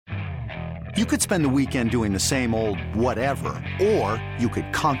You could spend the weekend doing the same old whatever, or you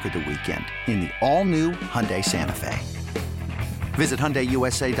could conquer the weekend in the all-new Hyundai Santa Fe. Visit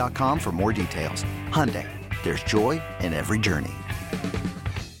HyundaiUSA.com for more details. Hyundai, there's joy in every journey.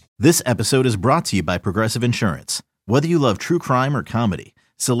 This episode is brought to you by Progressive Insurance. Whether you love true crime or comedy,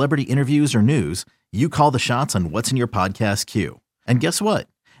 celebrity interviews or news, you call the shots on what's in your podcast queue. And guess what?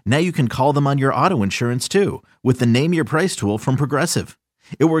 Now you can call them on your auto insurance too with the Name Your Price tool from Progressive.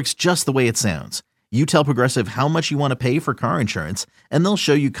 It works just the way it sounds. You tell Progressive how much you want to pay for car insurance, and they'll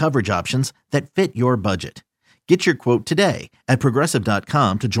show you coverage options that fit your budget. Get your quote today at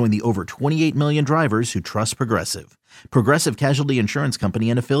Progressive.com to join the over 28 million drivers who trust Progressive. Progressive Casualty Insurance Company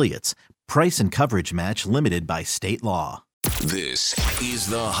and Affiliates. Price and coverage match limited by state law. This is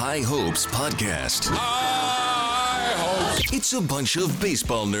the High Hopes Podcast. High Hopes. It's a bunch of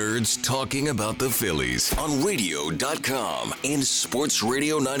baseball nerds talking about the Phillies on radio.com and Sports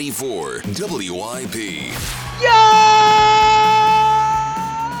Radio 94 WIP. Yo!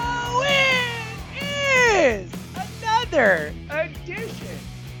 It is another edition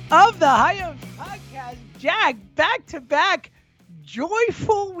of the High Hopes Podcast. Jack, back-to-back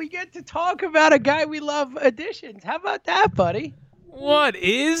joyful. We get to talk about a guy we love editions. How about that, buddy? What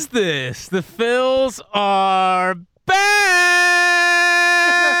is this? The Phils are back!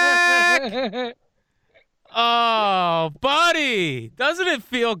 Oh, buddy. Doesn't it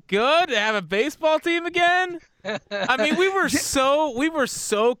feel good to have a baseball team again? I mean, we were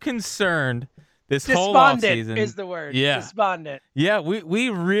so concerned this whole offseason. Despondent is the word. Yeah. Despondent. Yeah, we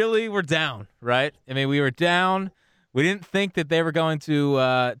really were down, right? I mean, we were down. We didn't think that they were going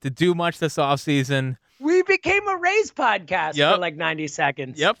to do much this offseason. We became a Rays podcast for like 90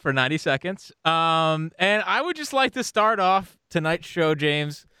 seconds. Yep, for 90 seconds. And I would just like to start off tonight's show,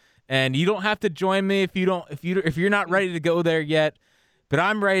 James. And you don't have to join me if you're not ready to go there yet. But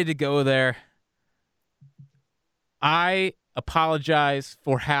I'm ready to go there. I apologize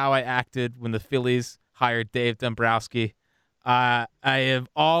for how I acted when the Phillies hired Dave Dombrowski. I am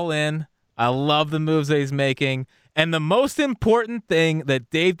all in. I love the moves that he's making. And the most important thing that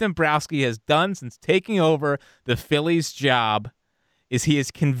Dave Dombrowski has done since taking over the Phillies job is he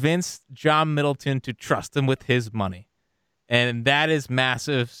has convinced John Middleton to trust him with his money. And that is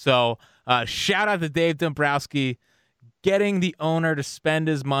massive. So shout out to Dave Dombrowski getting the owner to spend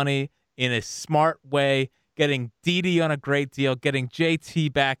his money in a smart way, getting Didi on a great deal, getting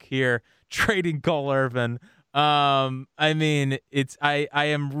JT back here, trading Cole Irvin. I mean, I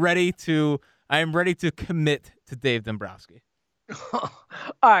am ready to commit to Dave Dombrowski. All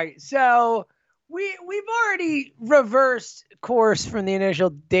right, so we've already reversed course from the initial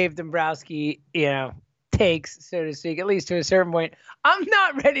Dave Dombrowski, takes, so to speak, at least to a certain point. I'm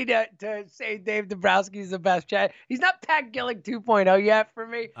not ready to say Dave Dombrowski is the best chat. He's not Pat Gillick 2.0 yet for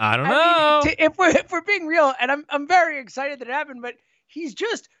me. I don't know. If we're being real, and I'm very excited that it happened, but he's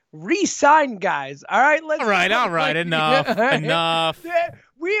just re-signed guys. All right, all right, enough.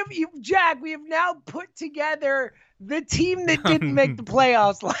 We have now put together the team that didn't make the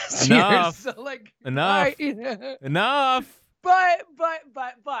playoffs last year. So enough. Enough. But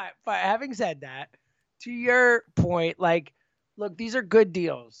having said that, to your point, look, these are good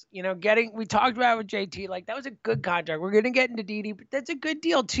deals. We talked about it with JT, that was a good contract. We're gonna get into Didi, but that's a good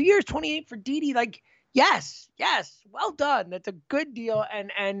deal. 2 years, 28 for Didi, yes, well done. That's a good deal,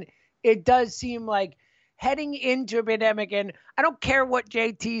 and it does seem like heading into a pandemic, and I don't care what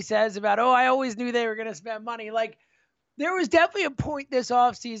JT says about, I always knew they were going to spend money. There was definitely a point this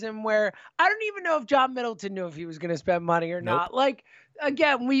offseason where I don't even know if John Middleton knew if he was going to spend money or not.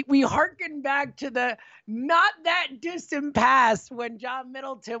 Again, we harken back to the not that distant past when John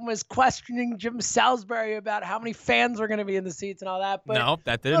Middleton was questioning Jim Salisbury about how many fans were going to be in the seats and all that. But no,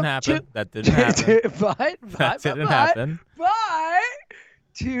 that didn't happen. That didn't happen. That didn't happen. But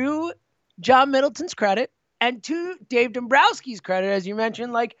to John Middleton's credit and to Dave Dombrowski's credit, as you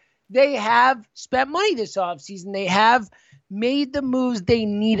mentioned, they have spent money this offseason. They have made the moves they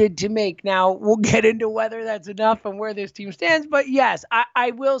needed to make. Now, we'll get into whether that's enough and where this team stands. But yes,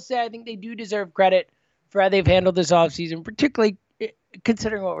 I will say I think they do deserve credit for how they've handled this offseason, particularly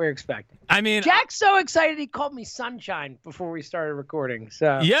considering what we're expecting. I mean, Jack's so excited he called me Sunshine before we started recording.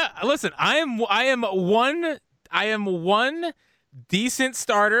 So yeah, listen, I am one decent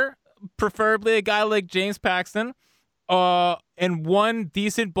starter, preferably a guy like James Paxton, and one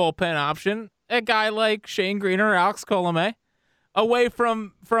decent bullpen option, a guy like Shane Greener or Alex Colomé, away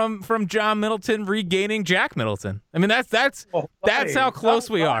from John Middleton regaining Jack Middleton. I mean, that's how close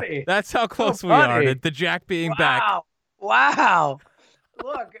we are. That's how close we are to Jack being back. Wow.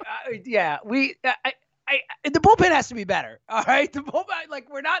 Look, I the bullpen has to be better. All right, the bullpen,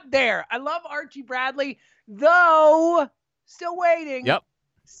 like, we're not there. I love Archie Bradley, though. Still waiting. Yep.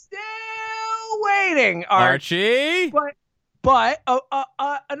 Still waiting, Archie. But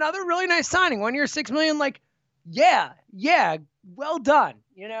another really nice signing. 1 year, $6 million. Like, yeah, well done.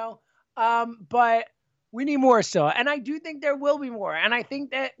 But we need more still, and I do think there will be more. And I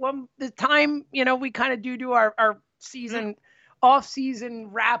think that when the time, we kind of do our season,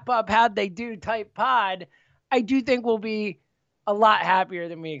 off-season wrap-up, how'd they do type pod, I do think we'll be a lot happier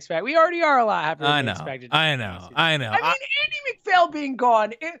than we expect. We already are a lot happier than we expected. I know. I mean, Andy McPhail being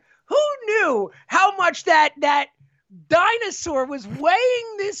gone, who knew how much that dinosaur was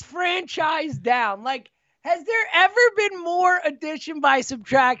weighing this franchise down? Like, has there ever been more addition by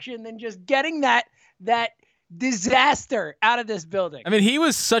subtraction than just getting that disaster out of this building? I mean, he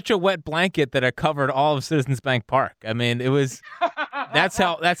was such a wet blanket that it covered all of Citizens Bank Park. I mean, it was that's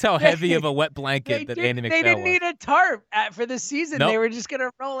how heavy of a wet blanket that Andy McPhail was. They didn't need a tarp for the season. Nope. They were just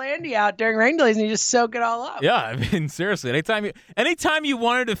gonna roll Andy out during rain delays and you just soak it all up. Yeah, I mean, seriously, anytime you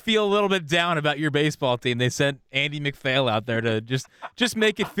wanted to feel a little bit down about your baseball team, they sent Andy McPhail out there to just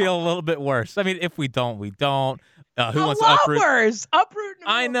make it feel a little bit worse. I mean, if we don't, we don't. Who wants to uproot? Uproot in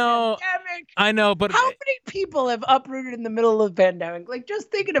the middle of the pandemic. I know, but how many people have uprooted in the middle of the pandemic? Like, just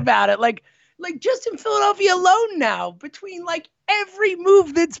thinking about it, like just in Philadelphia alone now, between like every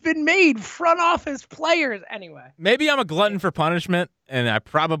move that's been made, front office, players. Anyway, maybe I'm a glutton for punishment, and I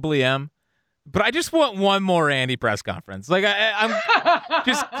probably am. But I just want one more Andy press conference. Like I'm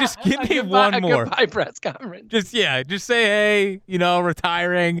just give me one more. A goodbye press conference. Just say, hey,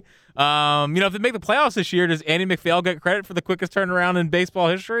 retiring. If they make the playoffs this year, does Andy McPhail get credit for the quickest turnaround in baseball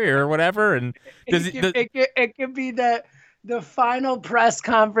history or whatever? And it could be the final press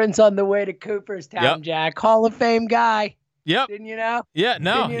conference on the way to Cooperstown. Yep. Jack, Hall of Fame guy. Yep. Didn't you know? Yeah.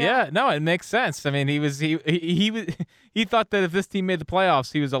 No. It makes sense. I mean, he thought that if this team made the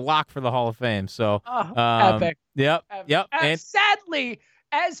playoffs, he was a lock for the Hall of Fame. So epic. Yep. And sadly,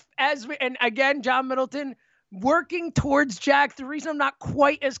 and again, John Middleton working towards Jack. The reason I'm not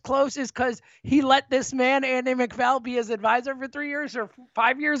quite as close is because he let this man, Andy McPhail, be his advisor for 3 years or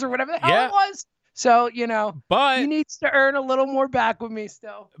 5 years or whatever the hell it was. So, but he needs to earn a little more back with me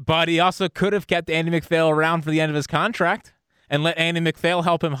still. But he also could have kept Andy McPhail around for the end of his contract and let Andy McPhail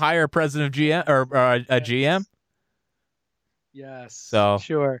help him hire a president of GM or a GM. Yes. So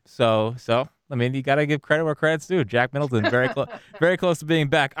sure. So I mean, you got to give credit where credit's due. Jack Middleton, very close to being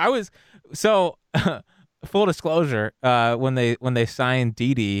back. Full disclosure, when they signed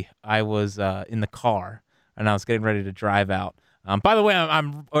Didi, I was in the car and I was getting ready to drive out. By the way,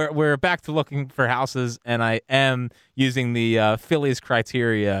 we're back to looking for houses, and I am using the Phillies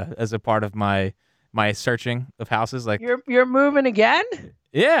criteria as a part of my searching of houses. Like you're moving again?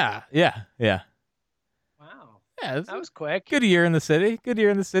 Yeah. Wow. Yeah, that was quick. Good year in the city.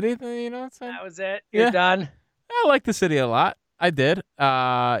 That was it. You're done. I like the city a lot. I did.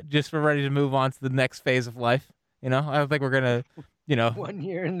 Just we're ready to move on to the next phase of life. I don't think we're gonna, 1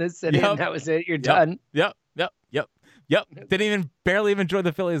 year in the city, and that was it. You're done. Yep. Barely even enjoy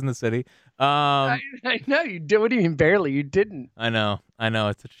the Phillies in the city. I know you did. What do you mean barely? You didn't. I know.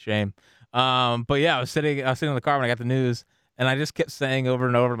 It's such a shame. But yeah, I was sitting in the car when I got the news, and I just kept saying over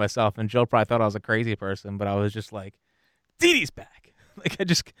and over to myself. And Jill probably thought I was a crazy person, but I was just like, Didi's back. Like I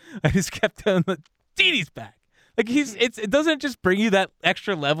just kept telling them, Didi's back. Like it doesn't just bring you that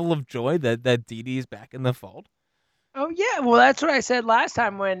extra level of joy that Didi's back in the fold. Oh yeah, well that's what I said last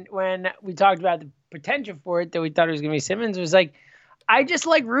time when we talked about the potential for it, that we thought it was gonna be Simmons. It was like, I just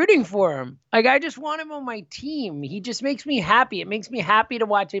like rooting for him. Like I just want him on my team. He just makes me happy. It makes me happy to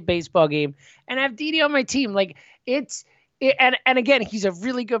watch a baseball game and have Didi on my team. Like and again, he's a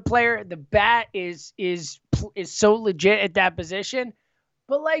really good player. The bat is so legit at that position.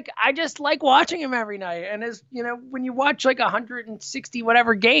 But like, I just like watching him every night. And as when you watch like 160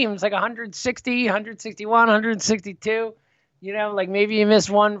 whatever games, like 160, 161, 162, like maybe you missed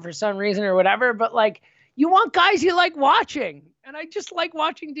one for some reason or whatever. But like, you want guys you like watching. And I just like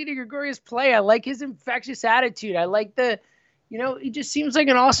watching Didi Gregorius play. I like his infectious attitude. I like he just seems like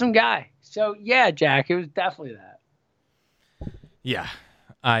an awesome guy. So yeah, Jack, it was definitely that. Yeah,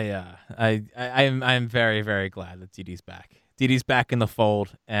 I'm very, very glad that Didi's back. Didi's back in the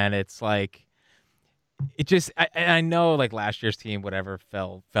fold, and it's like, I know like last year's team, whatever,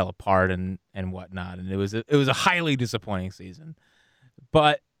 fell apart and whatnot, and it was a highly disappointing season.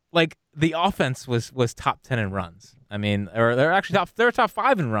 But like the offense was top 10 in runs. I mean, or they're actually top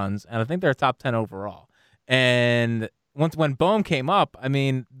 5 in runs, and I think they're top 10 overall. And when Bohm came up, I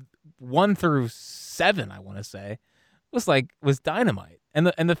mean, 1 through 7, I want to say, was dynamite. And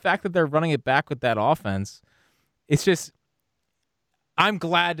the fact that they're running it back with that offense, it's just, I'm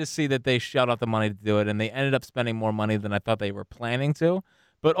glad to see that they shelled out the money to do it, and they ended up spending more money than I thought they were planning to.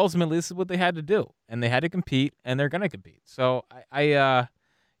 But ultimately, this is what they had to do, and they had to compete, and they're going to compete. So yeah,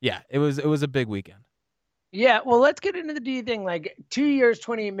 it was a big weekend. Yeah, well, let's get into the D thing. Like 2 years,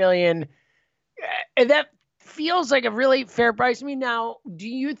 $28 million, and that feels like a really fair price to me. Now, do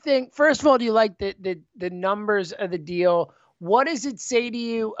you think? First of all, do you like the numbers of the deal? What does it say to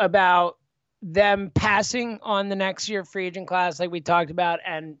you about them passing on the next year free agent class, like we talked about,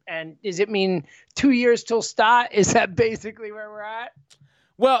 and does it mean 2 years till Stott? Is that basically where we're at?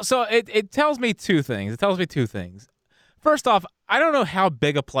 Well, so it tells me two things. First off, I don't know how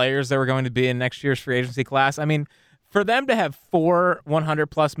big of players there were going to be in next year's free agency class. I mean, for them to have 4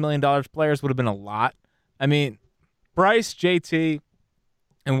 $100+ million players would have been a lot. I mean, Bryce, JT,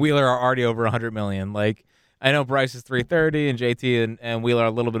 and Wheeler are already over $100 million. Like, I know Bryce is $330 and JT and Wheeler are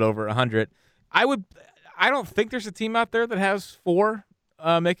a little bit over $100. I don't think there's a team out there that has 4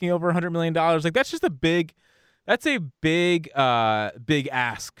 making over $100 million. Like, that's just a big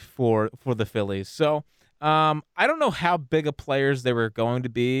ask for the Phillies. So I don't know how big of players they were going to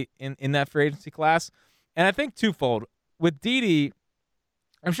be in that free agency class. And I think twofold. With Didi,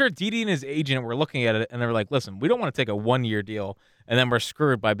 I'm sure Didi and his agent were looking at it and they were like, listen, we don't want to take a 1-year deal and then we're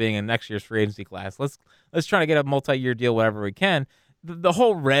screwed by being in next year's free agency class. Let's try to get a multi-year deal, whatever we can. The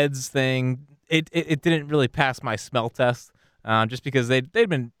whole Reds thing, it didn't really pass my smell test just because they'd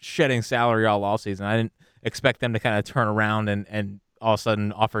been shedding salary all season. I didn't expect them to kind of turn around and all of a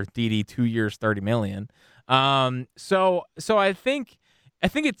sudden offer Didi 2 years, $30 million. So I think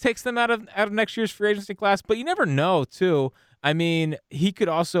it takes them out of next year's free agency class, but you never know too. I mean, he could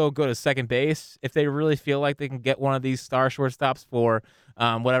also go to second base if they really feel like they can get one of these star shortstops for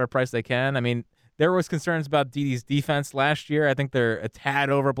whatever price they can. I mean, there was concerns about Didi's defense last year. I think they're a tad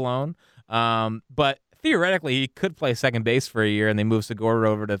overblown. But theoretically, he could play second base for a year, and they move Segura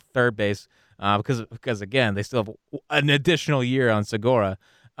over to third base because again, they still have an additional year on Segura.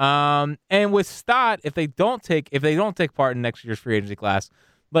 And with Stott, if they don't take part in next year's free agency class,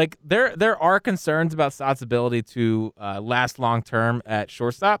 like there are concerns about Stott's ability to last long term at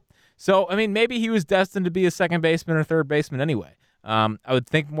shortstop. So I mean, maybe he was destined to be a second baseman or third baseman anyway. I would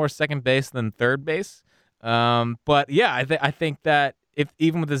think more second base than third base. But yeah, I think that if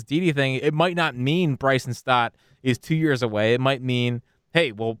even with this Didi thing, it might not mean Bryson Stott is 2 years away. It might mean,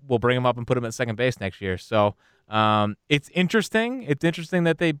 hey, we'll bring him up and put him at second base next year. So it's interesting. It's interesting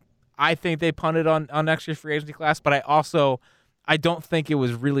that I think they punted on next year's free agency class, but I don't think it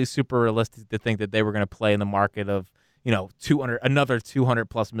was really super realistic to think that they were going to play in the market of, another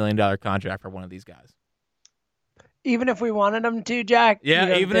 $200+ million contract for one of these guys. Even if we wanted them to, Jack.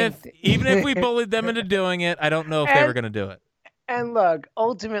 Yeah, even if we bullied them into doing it, I don't know if they were going to do it. And look,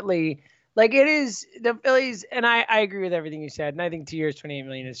 ultimately, like it is the Phillies, and I agree with everything you said. And I think 2 years, $28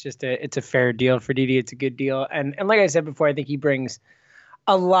 million is just it's a fair deal for Didi. It's a good deal. And like I said before, I think he brings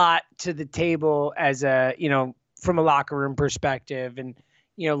a lot to the table as from a locker room perspective and,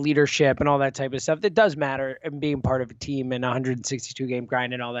 leadership and all that type of stuff that does matter and being part of a team and 162 game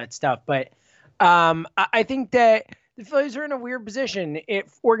grind and all that stuff. But I think that the Phillies are in a weird position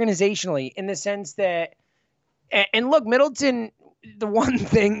organizationally in the sense that, and look, Middleton, the one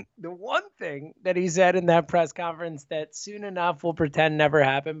thing that he said in that press conference that soon enough we'll pretend never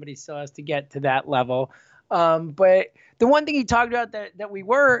happened, but he still has to get to that level. But the one thing he talked about that we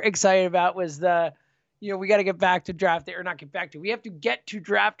were excited about was we got to get back to drafting, or not get back to, we have to get to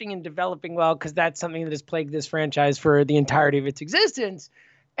drafting and developing well, because that's something that has plagued this franchise for the entirety of its existence.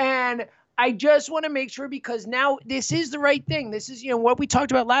 And I just want to make sure, because now this is the right thing. This is, what we talked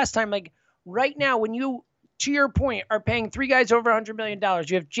about last time. Like right now, when you, to your point, are paying 3 guys over $100 million,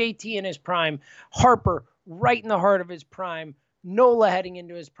 you have JT in his prime, Harper right in the heart of his prime, Nola heading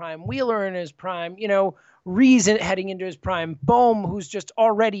into his prime, Wheeler in his prime, Reason heading into his prime, Bohm, who's just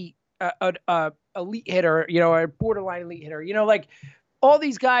already a elite hitter, a borderline elite hitter, like all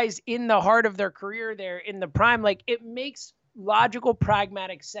these guys in the heart of their career there in the prime. Like it makes logical,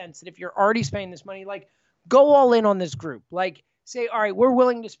 pragmatic sense that if you're already spending this money, like go all in on this group. Like say, all right, we're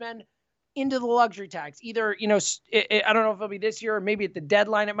willing to spend into the luxury tax. Either, I don't know if it'll be this year or maybe at the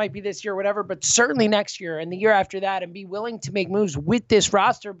deadline it might be this year or whatever, but certainly next year and the year after that, and be willing to make moves with this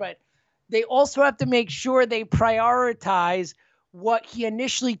roster. But they also have to make sure they prioritize what he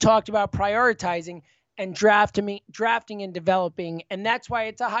initially talked about prioritizing and drafting and developing. And that's why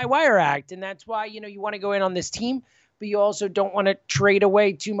it's a high wire act. And that's why, you want to go in on this team, but you also don't want to trade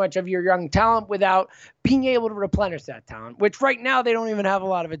away too much of your young talent without being able to replenish that talent, which right now they don't even have a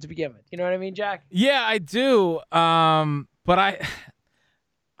lot of it to begin with. You know what I mean, Jack? Yeah, I do. But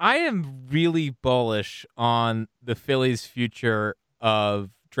I am really bullish on the Phillies' future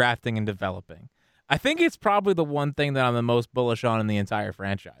of drafting and developing. I think it's probably the one thing that I'm the most bullish on in the entire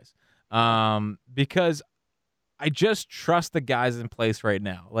franchise, because I just trust the guys in place right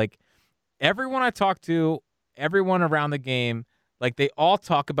now. Like, everyone I talk to, everyone around the game, like, they all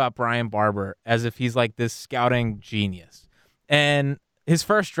talk about Brian Barber as if he's like this scouting genius. And his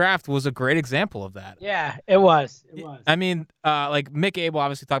first draft was a great example of that. Yeah, it was. I mean, like Mick Abel,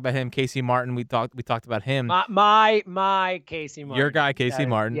 obviously talked about him. Casey Martin, we talked about him. My Casey Martin. Your guy, Casey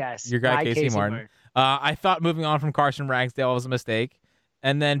Martin. Yes. Your guy, Casey Martin. I thought moving on from Carson Ragsdale was a mistake.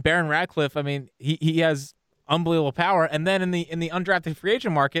 And then Barron Radcliffe, I mean, he has unbelievable power. And then in the undrafted free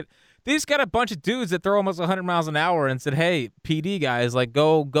agent market, they just got a bunch of dudes that throw almost 100 miles an hour and said, hey, PD guys, like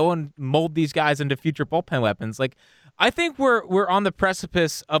go and mold these guys into future bullpen weapons. Like, I think we're on the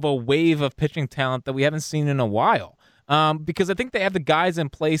precipice of a wave of pitching talent that we haven't seen in a while. Because I think they have the guys in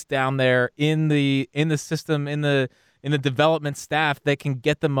place down there in the system, in the development staff that can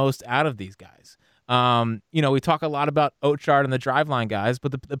get the most out of these guys. We talk a lot about Ochart and the driveline guys,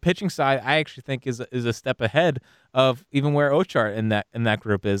 but the pitching side I actually think is a step ahead of even where Ochart in that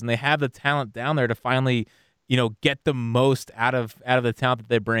group is, and they have the talent down there to finally get the most out of the talent that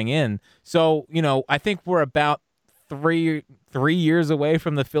they bring in. So I think we're about three years away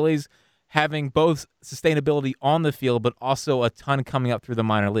from the Phillies having both sustainability on the field, but also a ton coming up through the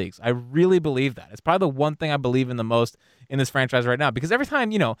minor leagues. I really believe that. It's probably the one thing I believe in the most in this franchise right now, because every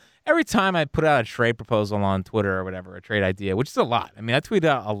time I put out a trade proposal on Twitter or whatever, a trade idea, which is a lot. I mean, I tweet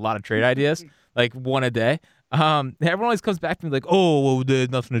out a lot of trade ideas, like one a day. Everyone always comes back to me like, oh, well, there's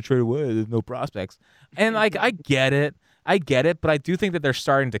nothing to trade away. There's no prospects. And like, I get it, but I do think that they're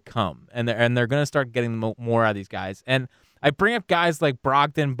starting to come, and they're going to start getting more out of these guys. And I bring up guys like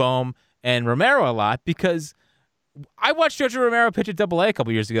Brogdon, Bohm, and Romero a lot because I watched Jojo Romero pitch at AA a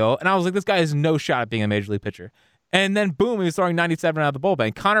couple years ago, and I was like, this guy has no shot at being a major league pitcher. And then, boom, he was throwing 97 out of the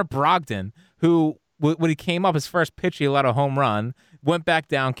bullpen. Connor Brogdon, who, when he came up, his first pitch, he allowed a home run, went back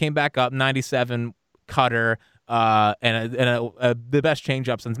down, came back up, 97 cutter, and the best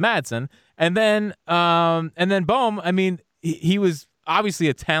changeup since Madsen. And then Bohm, I mean, he was obviously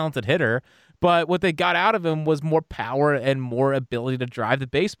a talented hitter, but what they got out of him was more power and more ability to drive the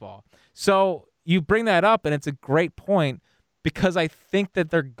baseball. So you bring that up, and it's a great point because I think that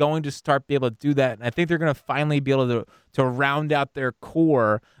they're going to start be able to do that, and I think they're going to finally be able to round out their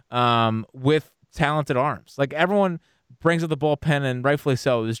core with talented arms. Like, everyone brings up the bullpen, and rightfully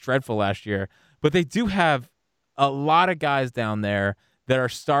so. It was dreadful last year, but they do have a lot of guys down there that are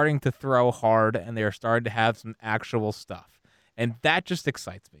starting to throw hard, and they are starting to have some actual stuff, and that just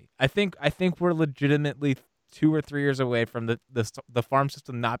excites me. I think we're legitimately 2 or 3 years away from the farm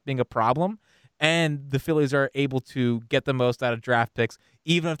system not being a problem, and the Phillies are able to get the most out of draft picks,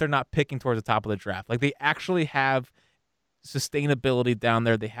 even if they're not picking towards the top of the draft. Like, they actually have sustainability down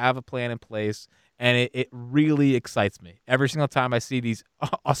there. They have a plan in place, and it really excites me. Every single time I see these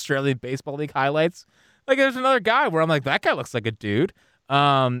Australian Baseball League highlights, like, there's another guy where I'm like, that guy looks like a dude.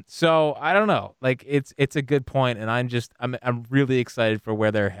 So I don't know. Like, it's a good point, and I'm really excited for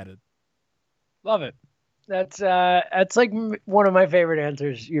where they're headed. Love it. That's like one of my favorite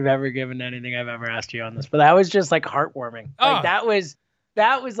answers you've ever given to anything I've ever asked you on this. But that was just like heartwarming. Like, that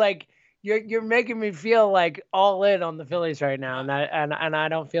was like you're making me feel like all in on the Phillies right now, and I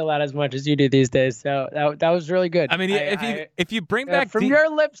don't feel that as much as you do these days. So that was really good. I mean, if you bring back from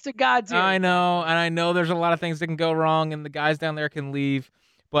your lips to God's ears. I know, and I know there's a lot of things that can go wrong, and the guys down there can leave.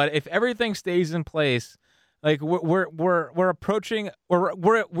 But if everything stays in place, like, we're approaching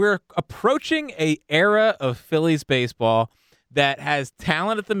a era of Phillies baseball that has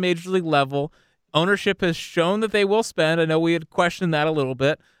talent at the major league level. Ownership has shown that they will spend. I know we had questioned that a little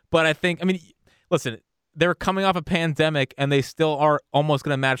bit, but I mean, listen, they're coming off a pandemic and they still are almost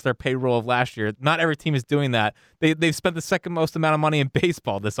going to match their payroll of last year. Not every team is doing that. They've spent the second most amount of money in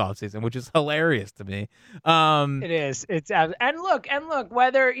baseball this offseason, which is hilarious to me. It is. And look,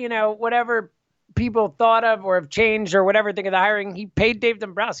 whether, whatever people thought of or have changed or whatever think of the hiring, he paid Dave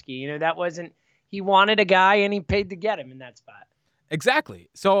Dombrowski. He wanted a guy and he paid to get him in that spot. Exactly.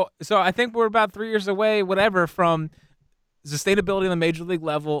 So I think we're about 3 years away, whatever, from sustainability on the major league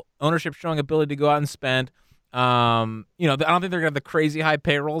level, ownership showing ability to go out and spend. I don't think they're going to have the crazy high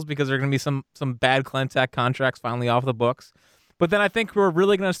payrolls because there are going to be some bad Clentac contracts finally off the books. But then I think we're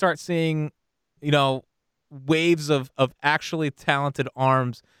really going to start seeing, waves of actually talented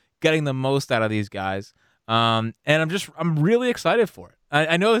arms getting the most out of these guys. And I'm really excited for it.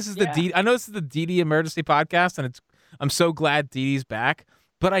 I know this is the Didi emergency podcast, and I'm so glad Didi's back.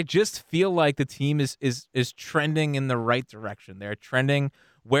 But I just feel like the team is trending in the right direction. They're trending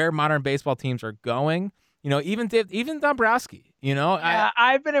where modern baseball teams are going. Even Dombrowski, Yeah,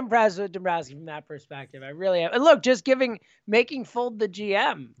 I've been impressed with Dombrowski from that perspective. I really have. And look, just making Fold the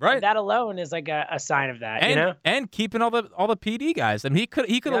GM, right? That alone is like a sign of that, and keeping all the PD guys. I mean, he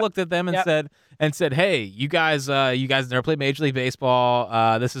could have looked at them and said, "Hey, you guys never played Major League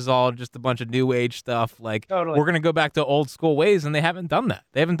Baseball. This is all just a bunch of new age stuff. Like, totally. We're gonna go back to old school ways." And they haven't done that.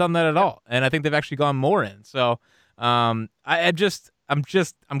 They haven't done that at all. And I think they've actually gone more in. So, I'm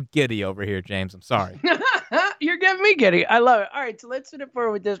giddy over here, James. I'm sorry. You're getting me giddy. I love it. All right, so let's fit it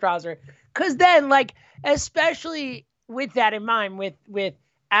forward with this roster. Because then, especially with that in mind, with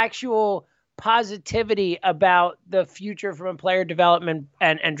actual positivity about the future from a player development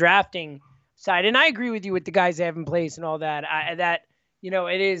and drafting side. And I agree with you with the guys they have in place and all that.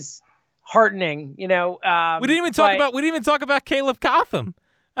 It is heartening. We didn't even talk about Caleb Cotham.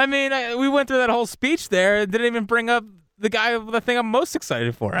 I mean, we went through that whole speech there and didn't even bring up the thing I'm most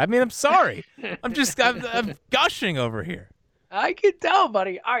excited for. I mean, I'm sorry. I'm gushing over here. I can tell,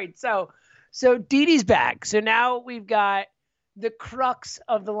 buddy. All right, so Didi's back. So now we've got the crux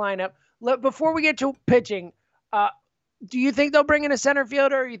of the lineup. Look, before we get to pitching, do you think they'll bring in a center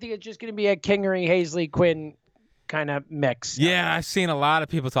fielder, or you think it's just going to be a Kingery, Hazley, Quinn kind of mix? Yeah, I've seen a lot of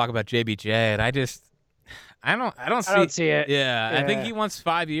people talk about JBJ, and I don't see it. Yeah, I think he wants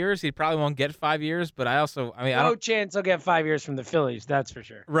 5 years. He probably won't get 5 years, but no chance he'll get 5 years from the Phillies. That's for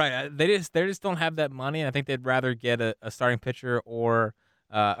sure. Right. They just don't have that money, and I think they'd rather get a starting pitcher or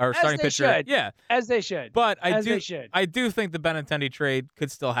starting pitcher. Should. Yeah, as they should. But I do think the Benintendi trade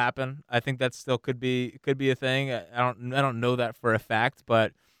could still happen. I think that still could be a thing. I don't know that for a fact,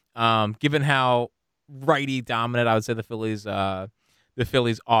 but given how righty dominant I would say the Phillies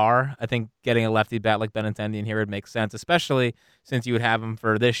are, I think getting a lefty bat like Benintendi in here would make sense, especially since you would have him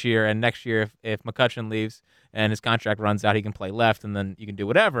for this year and next year. If McCutchen leaves and his contract runs out, he can play left, and then you can do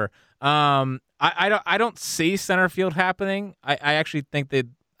whatever. I don't see center field happening. I actually think that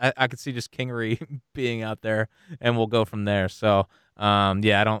I could see just Kingery being out there, and we'll go from there. So I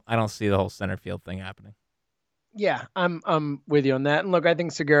don't see the whole center field thing happening. Yeah, I'm with you on that. And look, I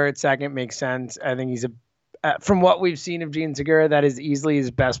think Segura at second makes sense. I think he's from what we've seen of Jean Segura, that is easily his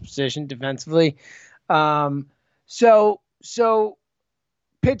best position defensively. So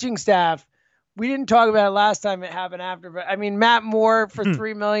pitching staff, we didn't talk about it last time it happened after, but I mean, Matt Moore for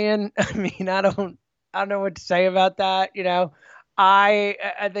 $3 million. I mean, I don't know what to say about that.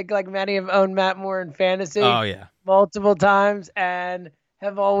 I think like many have owned Matt Moore in fantasy multiple times and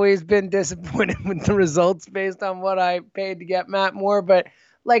have always been disappointed with the results based on what I paid to get Matt Moore. But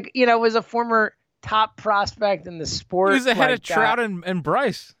was a former top prospect in the sport. He was ahead of Trout and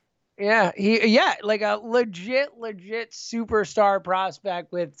Bryce. Yeah, like a legit superstar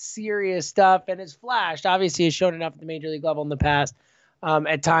prospect with serious stuff, and has flashed. Obviously, has shown enough at the major league level in the past,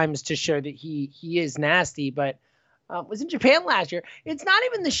 at times to show that he is nasty. But was in Japan last year. It's not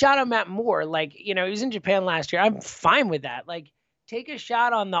even the shot on Matt Moore. He was in Japan last year. I'm fine with that. Take a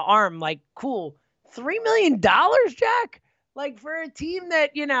shot on the arm. Cool. $3 million, Jack. For a team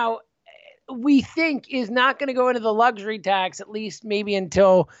that we think is not going to go into the luxury tax, at least maybe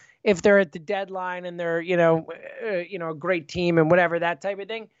until if they're at the deadline and they're, a great team and whatever, that type of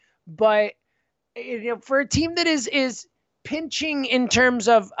thing. But, for a team that is pinching in terms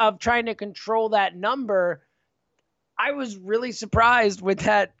of trying to control that number, I was really surprised with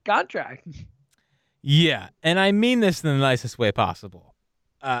that contract. Yeah. And I mean this in the nicest way possible.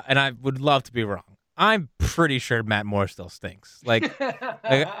 And I would love to be wrong. I'm pretty sure Matt Moore still stinks. I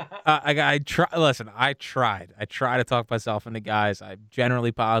tried. I try to talk myself into guys. I'm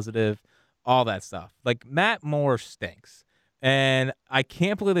generally positive, all that stuff. Matt Moore stinks, and I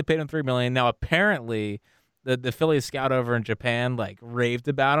can't believe they paid him $3 million. Now, apparently, the Phillies scout over in Japan raved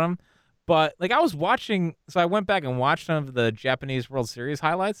about him, but I was watching. So I went back and watched some of the Japanese World Series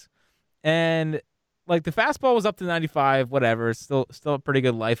highlights, and the fastball was up to 95, whatever. Still a pretty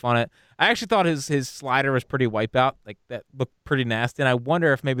good life on it. I actually thought his slider was pretty wipeout. That looked pretty nasty. And I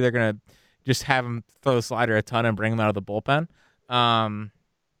wonder if maybe they're going to just have him throw the slider a ton and bring him out of the bullpen.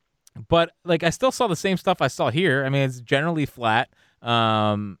 But I still saw the same stuff I saw here. I mean, it's generally flat.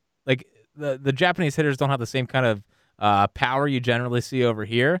 The Japanese hitters don't have the same kind of power you generally see over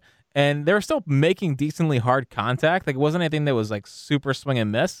here. And they were still making decently hard contact. It wasn't anything that was super swing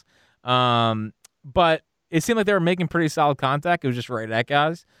and miss. But it seemed like they were making pretty solid contact. It was just right at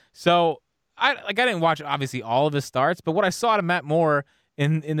guys. So I didn't watch obviously all of his starts, but what I saw to Matt Moore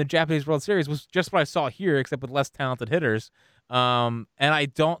in the Japanese World Series was just what I saw here, except with less talented hitters. And I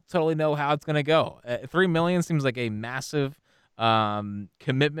don't totally know how it's going to go. $3 million seems like a massive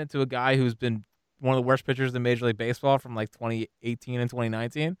commitment to a guy who's been one of the worst pitchers in Major League Baseball from like 2018 and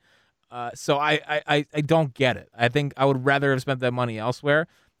 2019. So I don't get it. I think I would rather have spent that money elsewhere.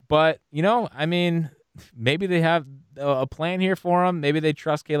 But, I mean, maybe they have a plan here for him. Maybe they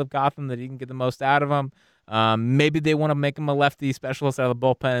trust Caleb Cotham that he can get the most out of him. Maybe they want to make him a lefty specialist out of the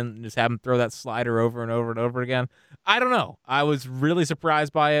bullpen and just have him throw that slider over and over and over again. I don't know. I was really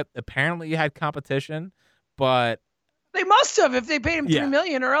surprised by it. Apparently you had competition, but they must have if they paid him $3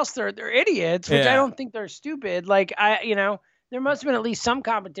 million, or else they're idiots, which I don't think they're stupid. Like there must have been at least some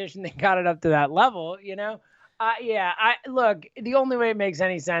competition that got it up to that level, look, the only way it makes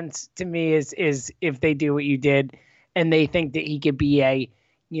any sense to me is if they do what you did and they think that he could be a,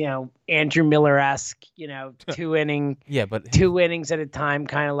 Andrew Miller-esque, 2 innings at a time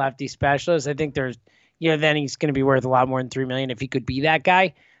kind of lefty specialist. I think there's, then he's going to be worth a lot more than $3 million if he could be that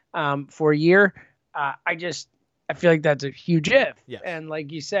guy for a year. I feel like that's a huge if. Yes. And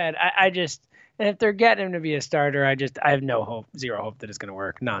like you said, and if they're getting him to be a starter, I have no hope, zero hope that it's going to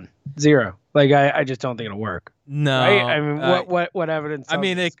work. None. Zero. Like, I just don't think it'll work. No. Right? I mean, what evidence? I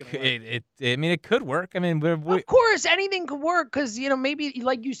mean, it could work. I mean, of course, anything could work because, maybe,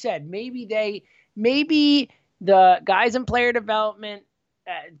 like you said, maybe the guys in player development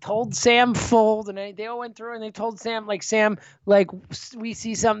told Sam Fold, and they all went through and they told Sam, we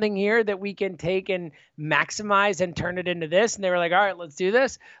see something here that we can take and maximize and turn it into this. And they were like, all right, let's do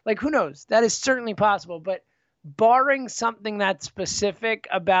this. Like, who knows? That is certainly possible. But barring something that's specific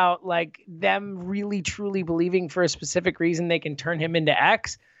about like them really truly believing for a specific reason they can turn him into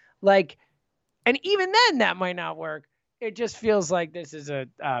X, and even then that might not work. It just feels like this is a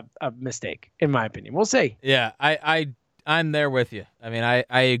mistake, in my opinion. We'll see. Yeah, I'm there with you. I mean,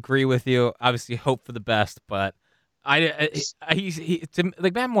 I agree with you. Obviously, hope for the best, but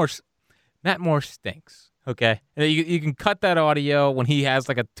Matt Moore stinks. Okay, you can cut that audio when he has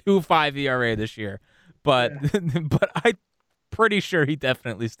like a 2.5 ERA this year, but I'm pretty sure he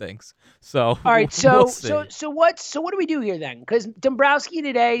definitely stinks. So all right, so what do we do here then? Because Dombrowski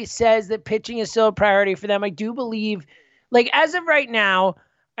today says that pitching is still a priority for them. I do believe, as of right now,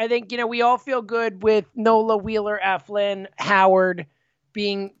 I think, we all feel good with Nola, Wheeler, Eflin, Howard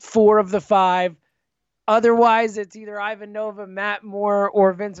being 4 of the 5. Otherwise, it's either Ivan Nova, Matt Moore,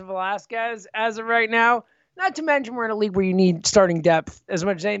 or Vincent Velasquez as of right now. Not to mention we're in a league where you need starting depth as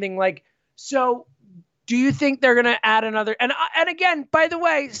much as anything. So do you think they're going to add another? And again, by the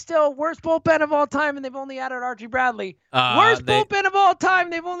way, still worst bullpen of all time, and they've only added Archie Bradley. Bullpen of all time,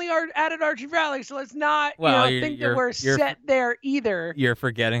 they've only added Archie Bradley. So let's not think that we're set there either. You're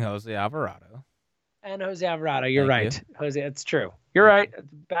forgetting Jose Alvarado. And Jose Alvarado, you're right. Jose, it's true. You're right. It's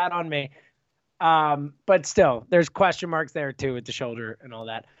bad on me. But still, there's question marks there too with the shoulder and all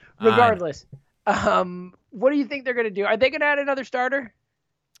that. Regardless, what do you think they're going to do? Are they going to add another starter?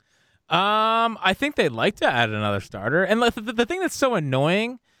 I think they'd like to add another starter. And the thing that's so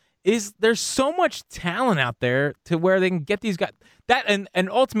annoying is there's so much talent out there to where they can get these guys. That and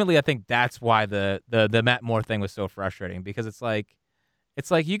ultimately, I think that's why the Matt Moore thing was so frustrating, because it's like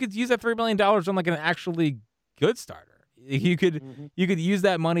you could use that $3 million on like an actually good starter. You could use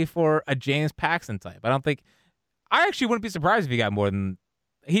that money for a James Paxton type. I actually wouldn't be surprised if he got more than.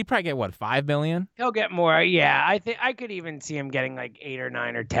 He'd probably get $5 million. He'll get more. Yeah, I think I could even see him getting like 8 or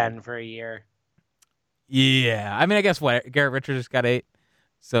 9 or 10 for a year. Yeah, I mean, I guess Garrett Richards got 8.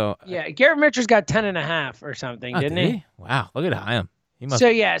 So yeah, Garrett Richards got 10.5 or something, didn't he? Wow, look at him.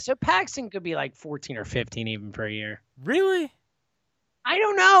 So Paxton could be like 14 or 15 even per year. Really? I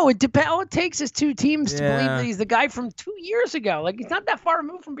don't know. It depends. All it takes is 2 teams to believe that he's the guy from 2 years ago. Like, he's not that far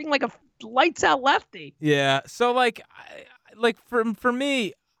removed from being like a lights out lefty. Yeah. So for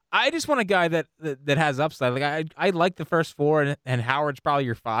me, I just want a guy that has upside. Like I like the first 4, and Howard's probably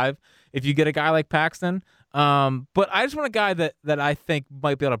your 5 if you get a guy like Paxton. But I just want a guy that I think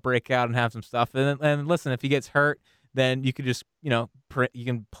might be able to break out and have some stuff. And listen, if he gets hurt, then you could just you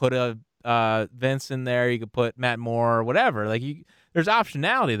can put a Vince in there. You could put Matt Moore or whatever. There's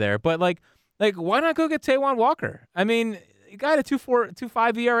optionality there. But like why not go get Taijuan Walker? I mean, he got a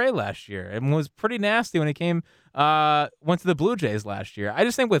 2.5 ERA last year and was pretty nasty when he went to the Blue Jays last year. I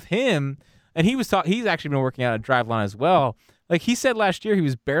just think with him, and he's actually been working out at Driveline as well. Like he said last year, he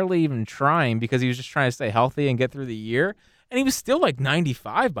was barely even trying because he was just trying to stay healthy and get through the year. And he was still like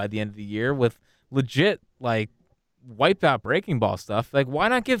 95 by the end of the year with legit wiped out breaking ball stuff. Like, why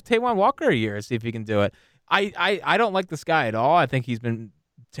not give Taijuan Walker a year and see if he can do it? I don't like this guy at all. I think he's been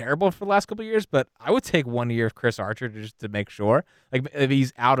terrible for the last couple of years, but I would take 1 year of Chris Archer just to make sure. Like, if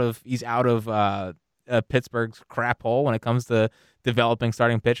he's out of Pittsburgh's crap hole when it comes to developing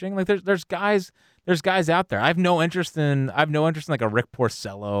starting pitching. Like, there's guys out there. I have no interest in like a Rick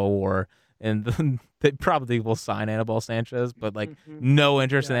Porcello or and they probably will sign Anibal Sanchez, but like no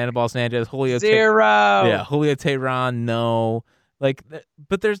interest in Anibal Sanchez. Zero. Julio Teheran, no. Like,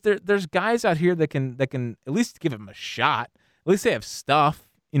 but there's guys out here that can at least give him a shot. At least they have stuff,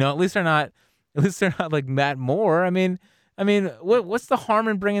 At least they're not like Matt Moore. I mean, what's the harm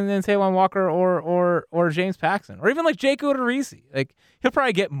in bringing in Taijuan Walker or James Paxton or even like Jake Odorizzi? Like, he'll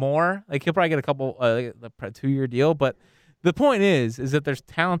probably get more. Like, he'll probably get a couple a 2-year deal. But the point is that there's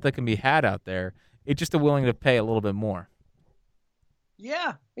talent that can be had out there. It's just willing to pay a little bit more.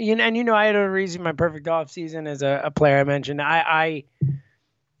 Yeah, I had Odorizzi my perfect offseason as a player I mentioned. I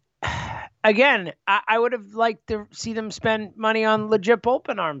would have liked to see them spend money on legit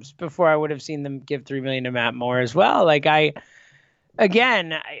bullpen arms before I would have seen them give $3 million to Matt Moore as well. Like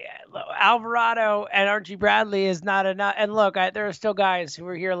Alvarado and Archie Bradley is not enough. And look, there are still guys who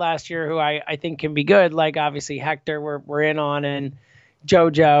were here last year who I think can be good. Like obviously Hector, we're in on, and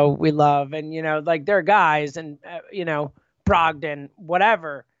JoJo we love, and like they're guys, and Brogdon,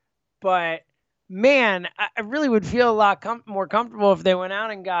 whatever. But man, I really would feel a lot more comfortable if they went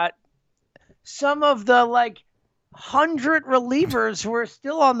out and got some of the 100 relievers who are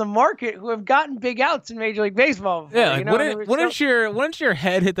still on the market who have gotten big outs in Major League Baseball before. Yeah, wouldn't your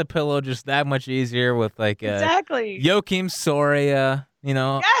head hit the pillow just that much easier with exactly Joakim Soria?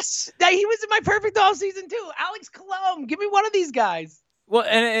 Yes, he was in my perfect offseason too. Alex Colomé, give me one of these guys. Well,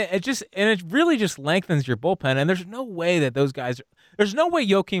 and it really just lengthens your bullpen, and there's no way that those guys. There's no way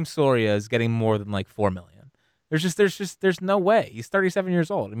Joakim Soria is getting more than $4 million. There's no way. He's 37 years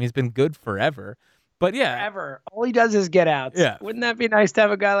old. I mean, he's been good forever. But yeah, forever. All he does is get outs. Yeah, wouldn't that be nice to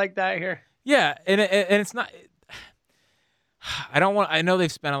have a guy like that here? Yeah, and it's not. I know they've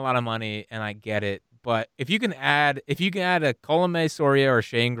spent a lot of money, and I get it. But if you can add a Colomé, Soria, or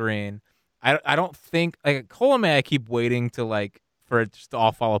Shane Green, I don't think Colomé. I keep waiting to for it just to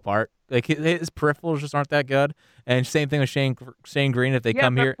all fall apart. Like his peripherals just aren't that good. And same thing with Shane Green if they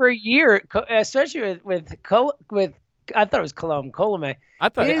come here for a year, especially with I thought it was Colomé. I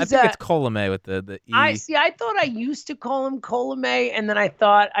think it's Colomé with the E. I thought I used to call him Colomé, and then I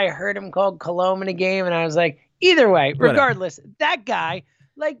thought I heard him called Colomé in a game, and I was like, either way, regardless, that guy,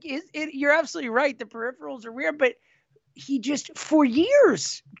 you're absolutely right. The peripherals are weird, but he just for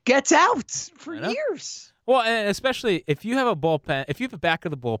years gets outs for years. Well, and especially if you have a bullpen, if you have a back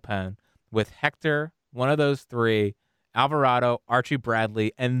of the bullpen with Hector, one of those three, Alvarado, Archie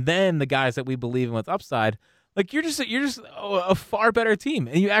Bradley, and then the guys that we believe in with upside, you're just a far better team,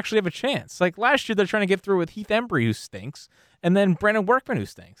 and you actually have a chance. Like last year, they're trying to get through with Heath Embry, who stinks, and then Brandon Workman, who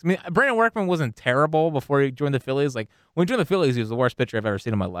stinks. I mean, Brandon Workman wasn't terrible before he joined the Phillies. Like when he joined the Phillies, he was the worst pitcher I've ever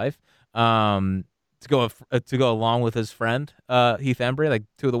seen in my life. To go along with his friend Heath Embry,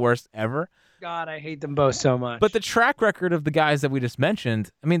 two of the worst ever. God, I hate them both so much. But the track record of the guys that we just mentioned,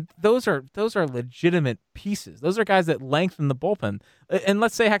 I mean, those are legitimate pieces. Those are guys that lengthen the bullpen. And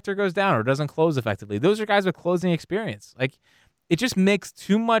let's say Hector goes down or doesn't close effectively. Those are guys with closing experience. It just makes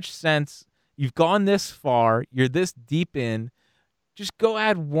too much sense. You've gone this far. You're this deep in. Just go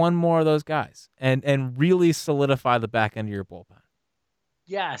add one more of those guys and really solidify the back end of your bullpen.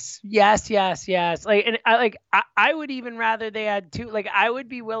 Yes. I would even rather they had two. I would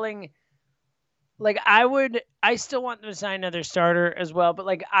be willing. I still want them to sign another starter as well, but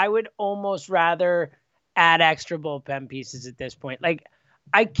I would almost rather add extra bullpen pieces at this point.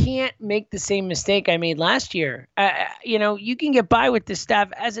 I can't make the same mistake I made last year. You can get by with this staff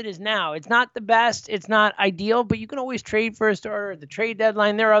as it is now. It's not the best. It's not ideal, but you can always trade for a starter at the trade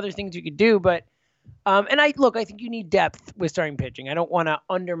deadline. There are other things you could do, but I think you need depth with starting pitching. I don't want to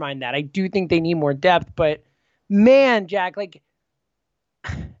undermine that. I do think they need more depth, but man, Jack,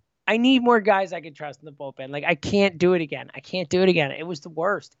 I need more guys I can trust in the bullpen. I can't do it again. It was the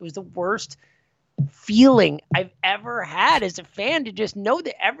worst. It was the worst feeling I've ever had as a fan to just know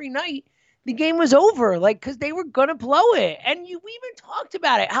that every night the game was over, because they were going to blow it. And we even talked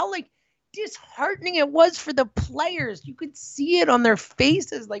about it, how disheartening it was for the players. You could see it on their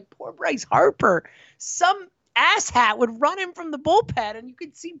faces, poor Bryce Harper. Some asshat would run him from the bullpen, and you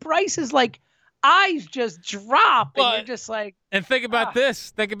could see Bryce's eyes just drop, and you're just and think about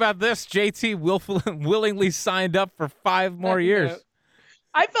this. Think about this. JT willingly signed up for 5 more years.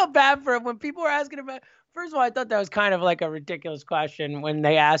 I felt bad for him when people were asking about. First of all, I thought that was kind of a ridiculous question when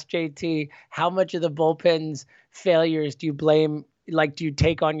they asked JT how much of the bullpen's failures do you blame, do you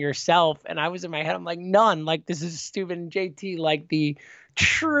take on yourself? And I was in my head, I'm none. This is stupid. And JT, the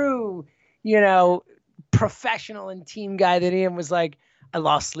true, professional and team guy that Ian was I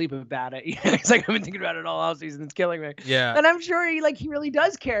lost sleep about it. He's like, I've been thinking about it all offseason. It's killing me. Yeah. And I'm sure he really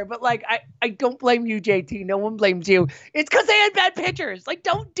does care. But like, I don't blame you, JT. No one blames you. It's because they had bad pitchers. Like,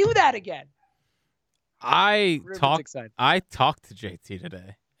 don't do that again. I talked to JT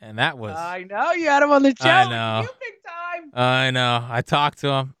today, and that was. I know you had him on the show. I know. You big time. I know. I talked to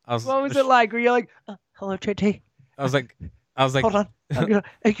him. What was it like? Were you like, hello, JT? I was like, hold on. You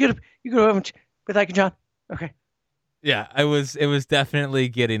go over with Ike and John. Okay. Yeah, it was definitely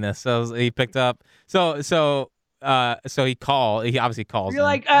giddiness. So he picked up. So he called. He obviously calls. You're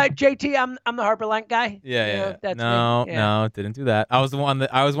like, JT, I'm the Harper Lent guy. Yeah. That's no, me. No, didn't do that. I was the one that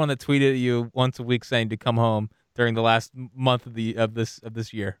tweeted at you once a week saying to come home during the last month of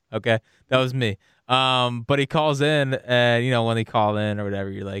this year. Okay, that was me. But he calls in, and when he called in or whatever,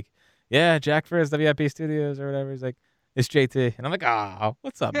 you're like, yeah, Jack Frizz, WIP Studios or whatever. He's like, it's JT, and I'm like,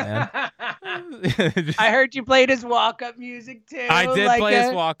 what's up, man? I heard you played his walk-up music too. I did play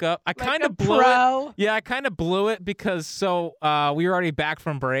his walk-up. I kind of blew it. Yeah, I kind of blew it because we were already back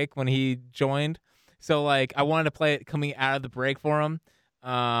from break when he joined. So like I wanted to play it coming out of the break for him.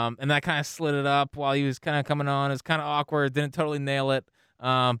 And I kind of slid it up while he was kind of coming on. It was kind of awkward. Didn't totally nail it.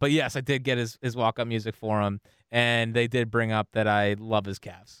 But yes, I did get his walk-up music for him. And they did bring up that I love his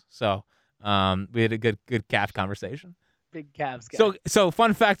calves. So we had a good calf conversation. Big calves guy. So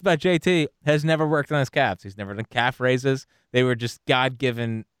fun fact about JT, has never worked on his calves. He's never done calf raises. They were just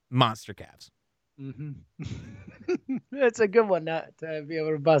God-given monster calves. Mm-hmm. That's a good one to be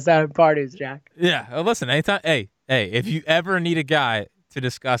able to bust out at parties, Jack. Yeah. Well, listen, anytime. Hey, if you ever need a guy to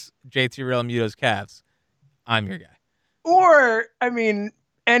discuss JT Realmuto's calves, I'm your guy. Or,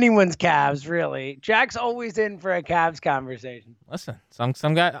 anyone's calves, really. Jack's always in for a calves conversation. Listen, some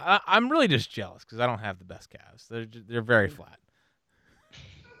guy. I'm really just jealous because I don't have the best calves. They're very flat.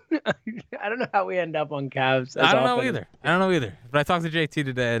 I don't know how we end up on calves. I don't know either. But I talked to JT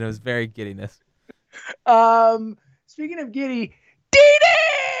today, and it was very giddiness. Speaking of giddy,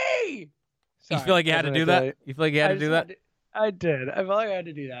 DD! You feel like you had to do that? You feel like you had to do that? I did. I felt like I had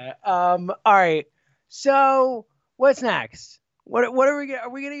to do that. All right. So what's next? What are we gonna? Are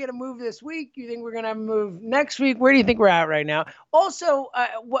we gonna get a move this week? You think we're gonna move next week? Where do you think we're at right now? Also,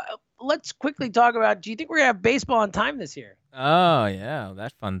 let's quickly talk about. Do you think we're gonna have baseball on time this year? Oh yeah,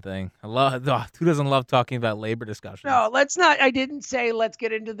 that fun thing. I love. Who doesn't love talking about labor discussions? No, let's not. I didn't say let's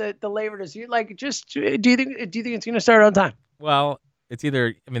get into the labor dispute. Like, just do you think it's gonna start on time? Well, it's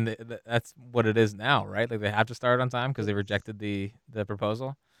either. That's what it is now, right? Like they have to start on time because they rejected the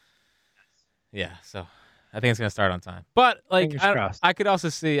proposal. Yeah, so. I think it's going to start on time. But like I could also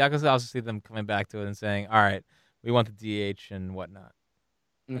see them coming back to it and saying, "All right, we want the DH and whatnot."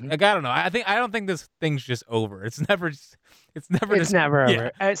 Mm-hmm. Like I don't know. I don't think this thing's just over. It's never over.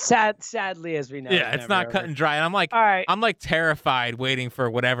 Yeah. Sadly, as we know. Yeah, it's not cut and dry. And I'm like, all right. I'm like terrified waiting for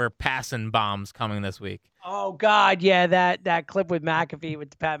whatever passing bombs coming this week. Oh God, yeah, that clip with McAfee with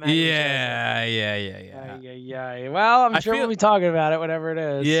the Pat McAfee. Yeah. Well, I'm sure we'll be talking about it, whatever it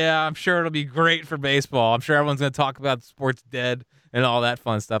is. Yeah, I'm sure it'll be great for baseball. I'm sure everyone's going to talk about sports dead and all that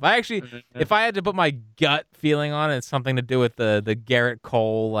fun stuff. I actually, if I had to put my gut feeling on it, it's something to do with the Garrett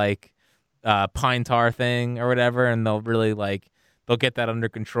Cole pine tar thing or whatever, and they'll really they'll get that under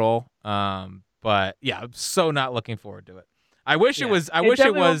control. But yeah, I'm so not looking forward to it. I wish it was. I wish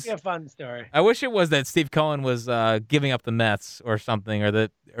it was a fun story. I wish it was that Steve Cohen was giving up the Mets or something,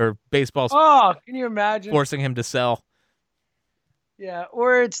 or baseball's. Oh, can you imagine forcing him to sell? Yeah,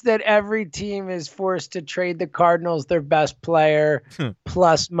 or it's that every team is forced to trade the Cardinals their best player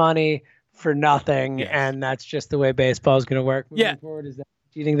plus money for nothing, and that's just the way baseball is going to work moving forward.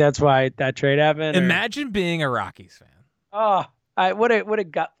 Do you think that's why that trade happened? Imagine being a Rockies fan. Oh, what a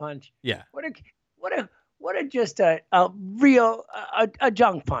gut punch! Yeah, what a just a real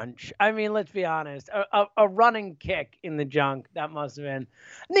junk punch. I mean, let's be honest, a running kick in the junk that must have been.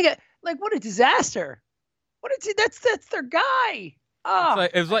 I think what a disaster. That's their guy. Oh,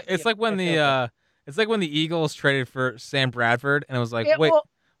 it's like when the Eagles traded for Sam Bradford, and it was like, wait,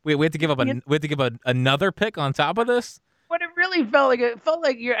 we have to give up another pick on top of this. What it really felt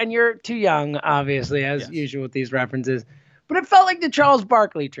like you're too young, obviously, as usual with these references, but it felt like the Charles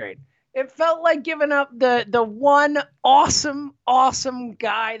Barkley trade. It felt like giving up the one awesome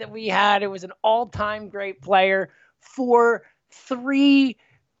guy that we had. It was an all-time great player for 3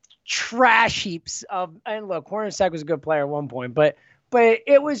 trash heaps of. And look, Hornacek was a good player at one point, but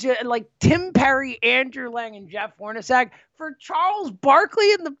it was just like Tim Perry, Andrew Lang, and Jeff Hornacek for Charles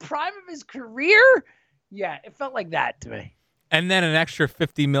Barkley in the prime of his career. Yeah, it felt like that to me. And then an extra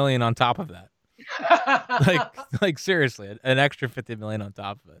 $50 million on top of that. like seriously, an extra $50 million on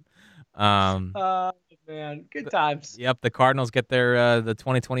top of it. man. Good times. Yep, the Cardinals get their the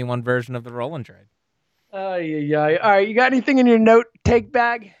 2021 version of the Roland trade. Oh, yeah. All right, you got anything in your note take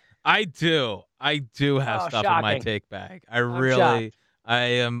bag? I do have stuff in my Shocking. take bag. shocked. I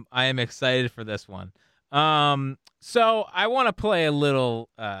am excited for this one. So I want to play a little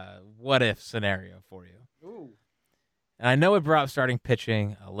what if scenario for you. Ooh. And I know it brought up starting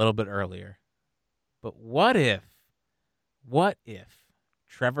pitching a little bit earlier, but what if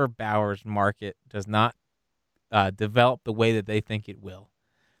Trevor Bauer's market does not develop the way that they think it will?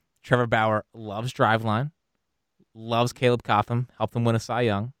 Trevor Bauer loves Driveline, loves Caleb Cotham, helped him win a Cy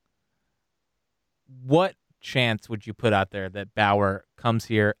Young. What chance would you put out there that Bauer comes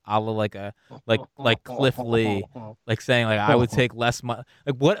here a la like Cliff Lee, like saying like I would take less money?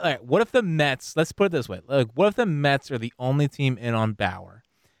 Like what if the Mets? Let's put it this way: like what if the Mets are the only team in on Bauer,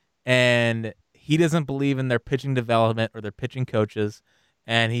 and he doesn't believe in their pitching development or their pitching coaches,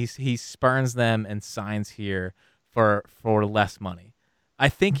 and he spurns them and signs here for less money? I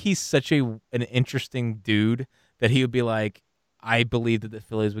think he's such an interesting dude that he would be like, I believe that the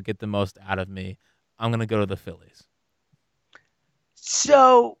Phillies would get the most out of me. I'm going to go to the Phillies.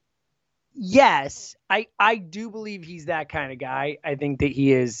 So, yes, I do believe he's that kind of guy. I think that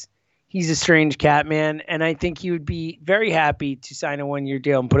he's a strange cat, man. And I think he would be very happy to sign a 1-year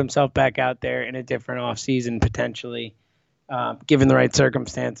deal and put himself back out there in a different offseason, potentially, given the right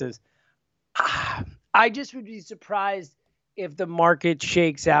circumstances. I just would be surprised if the market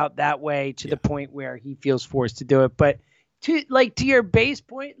shakes out that way to the point where he feels forced to do it. But to your base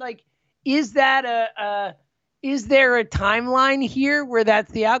point, like, is there a timeline here where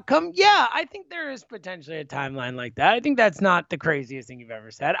that's the outcome? Yeah, I think there is potentially a timeline like that. I think that's not the craziest thing you've ever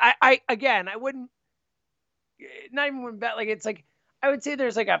said. I wouldn't bet, like, it's like, I would say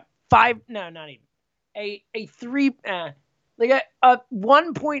there's like a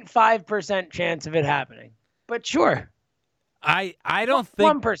 1.5% chance of it happening. But sure. I don't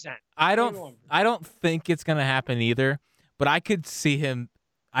think 1%. I don't think it's gonna happen either. But I could see him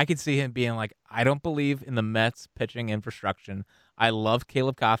being like, I don't believe in the Mets pitching infrastructure. I love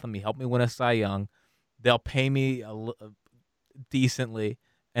Caleb Cotham. He helped me win a Cy Young. They'll pay me decently,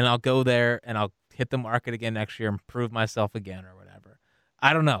 and I'll go there and I'll hit the market again next year and prove myself again or whatever.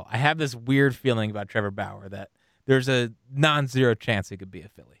 I don't know. I have this weird feeling about Trevor Bauer that there's a non-zero chance he could be a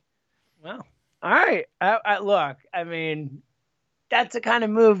Philly. Well, all right. Look, I mean, that's the kind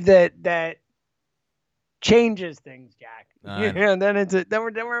of move that changes things, Jack. Then we're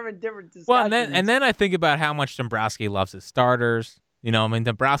having different discussions. Well, and then I think about how much Dombrowski loves his starters. You know, I mean,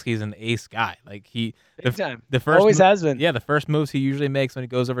 Dombrowski's an ace guy. Like Big time. The first always has been. Yeah, the first moves he usually makes when he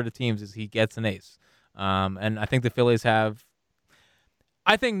goes over to teams is he gets an ace. And I think the Phillies have.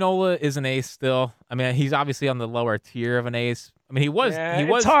 I think Nola is an ace still. I mean, he's obviously on the lower tier of an ace. I mean, he was.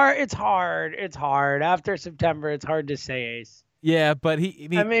 It's hard. After September, it's hard to say ace. Yeah, but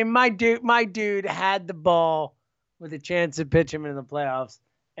my dude had the ball with a chance to pitch him in the playoffs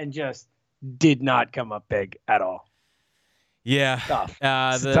and just did not come up big at all. Yeah, tough.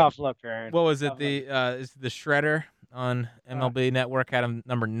 It's a tough look for Aaron. What was it? Is the Shredder on MLB Network had him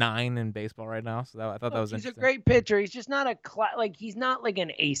number 9 in baseball right now? So I thought that was interesting. He's a great pitcher. He's just not he's not like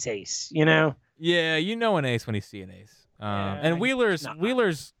an ace, you know? Yeah, you know an ace when you see an ace. And Wheeler's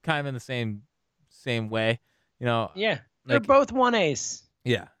kind of in the same way, you know. Yeah. They're both one ace.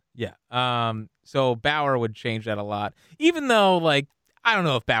 Yeah. So Bauer would change that a lot, even though, like, I don't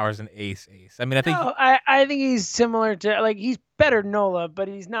know if Bauer's an ace. I mean, I think he's similar to, like, he's better than Nola, but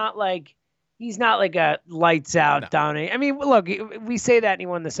he's not like a lights out dominate. I mean, look, we say that and he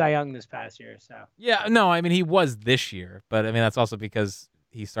won the Cy Young this past year. So yeah, no, I mean he was this year, but I mean that's also because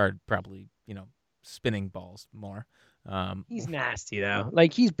he started probably spinning balls more. He's nasty though.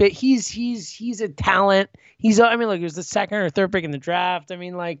 Like he's a talent. Look, he was the second or third pick in the draft. I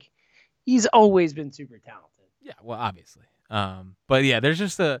mean, like he's always been super talented. Yeah, well, obviously. But yeah,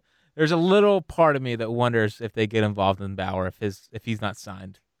 there's a little part of me that wonders if they get involved in Bauer if he's not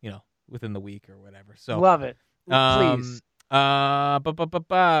signed, within the week or whatever. So love it. Please. What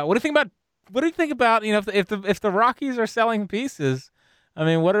do you think about if the Rockies are selling pieces? I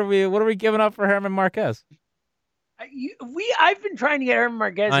mean, what are we giving up for Herman Marquez? I've been trying to get Herman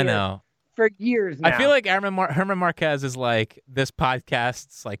Marquez. I know for years now. I feel like Herman Marquez is like this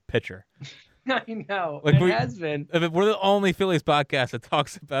podcast's like pitcher. I know. Like it has been. We're the only Phillies podcast that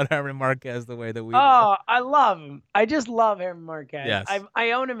talks about Herman Marquez the way that we do. I love him. I just love Herman Marquez. Yes.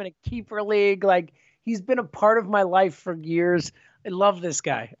 I own him in a keeper league. Like he's been a part of my life for years. I love this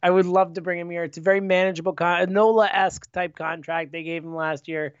guy. I would love to bring him here. It's a very manageable Nola-esque type contract they gave him last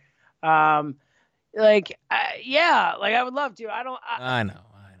year. I would love to. I know.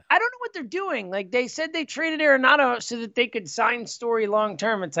 I don't know what they're doing. Like, they said they traded Arenado so that they could sign Story long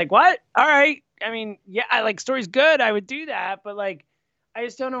term. It's like, what? All right. I mean, yeah, I like Story's good. I would do that, but like, I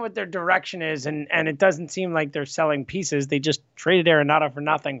just don't know what their direction is, and it doesn't seem like they're selling pieces. They just traded Arenado for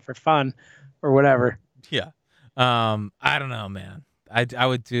nothing for fun, or whatever. Yeah. I don't know, man. I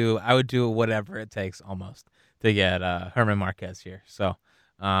would do whatever it takes almost to get Herman Marquez here. So,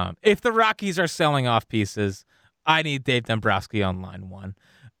 if the Rockies are selling off pieces, I need Dave Dombrowski on line one.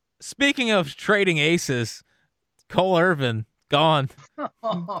 Speaking of trading aces, Cole Irvin gone to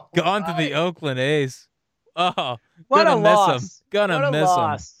the Oakland A's. Oh, what gonna a miss loss. him. Gonna what a miss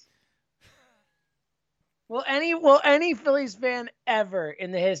loss. him. Will any Phillies fan ever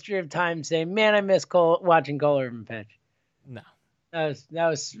in the history of time say, "Man, I miss watching Cole Irvin pitch"? No. That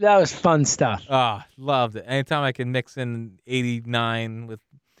was fun stuff. Oh, loved it. Anytime I can mix in 89 with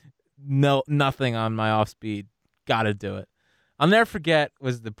nothing on my off speed, gotta do it. I'll never forget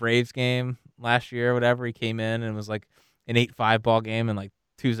was the Braves game last year or whatever. He came in and it was like an 8-5 ball game, and like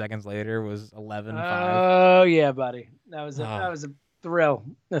 2 seconds later was 11-5. Oh yeah, buddy. That was a thrill.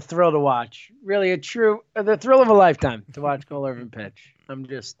 A thrill to watch. Really the thrill of a lifetime to watch Cole Irvin pitch.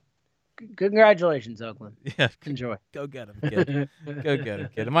 Congratulations, Oakland. Yeah. Enjoy. Go get him, kid. Go get him,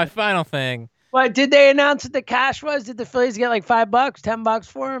 kid. And my final thing. What did they announce what the cash was? Did the Phillies get like $5, $10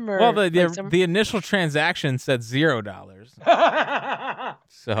 for him? Or well, the initial transaction said $0.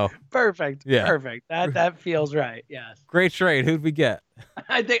 So perfect. Yeah. Perfect. That feels right. Yes. Great trade. Who'd we get?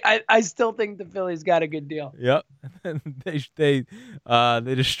 I still think the Phillies got a good deal. Yep. they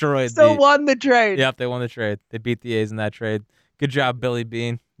destroyed. Won the trade. Yep. They won the trade. They beat the A's in that trade. Good job, Billy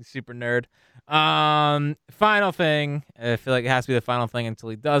Bean. Super nerd. Final thing. I feel like it has to be the final thing until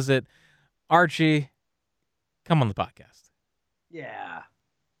he does it. Archie, come on the podcast. Yeah.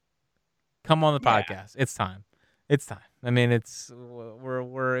 Come on the podcast. It's time. It's time. I mean,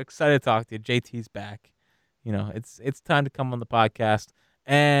 we're excited to talk to you. JT's back. You know, it's time to come on the podcast.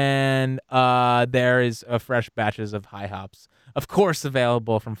 And there is a fresh batches of high hops, of course,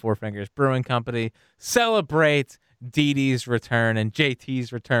 available from Four Fingers Brewing Company. Celebrate Didi's return and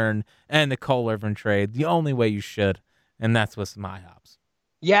JT's return and the Cole Irvin trade the only way you should, and that's with some high hops.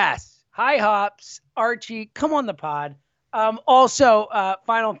 Yes. High hops, Archie, come on the pod. Also,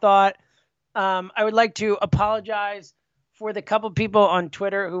 final thought, I would like to apologize for the couple people on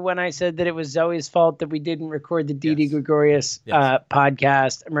Twitter who, when I said that it was Zoe's fault that we didn't record the Didi Gregorius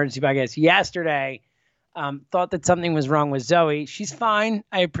podcast, emergency podcast yesterday, thought that something was wrong with Zoe. She's fine.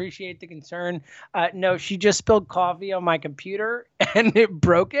 I appreciate the concern. No, she just spilled coffee on my computer and it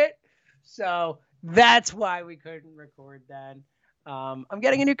broke it. So that's why we couldn't record then. I'm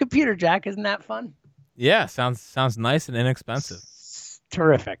getting a new computer, Jack. Isn't that fun? Yeah, sounds nice and inexpensive. It's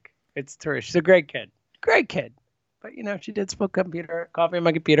terrific. It's terrific. She's a great kid. Great kid. But, she did spill coffee on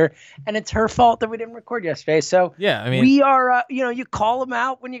my computer, and it's her fault that we didn't record yesterday. So, yeah, I mean, we are, you call them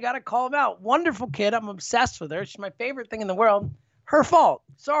out when you got to call them out. Wonderful kid. I'm obsessed with her. She's my favorite thing in the world. Her fault.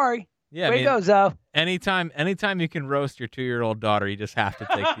 Sorry. Yeah, Way to go, Zoe. Anytime you can roast your 2-year-old daughter, you just have to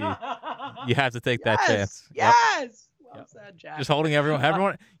take that chance. Yes. Well said, Jack. Just holding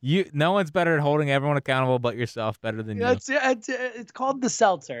everyone. No one's better at holding everyone accountable but yourself. Better than you. It's called the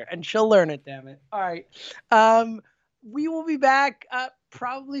seltzer, and she'll learn it. Damn it! All right, we will be back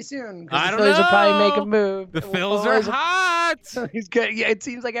probably soon. I don't know. The Phillies will probably make a move. The Phils are hot. He's good. Yeah, it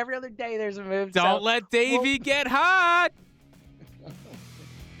seems like every other day there's a move. Don't let Davey get hot.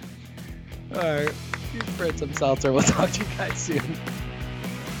 All right, you spread some seltzer. We'll talk to you guys soon.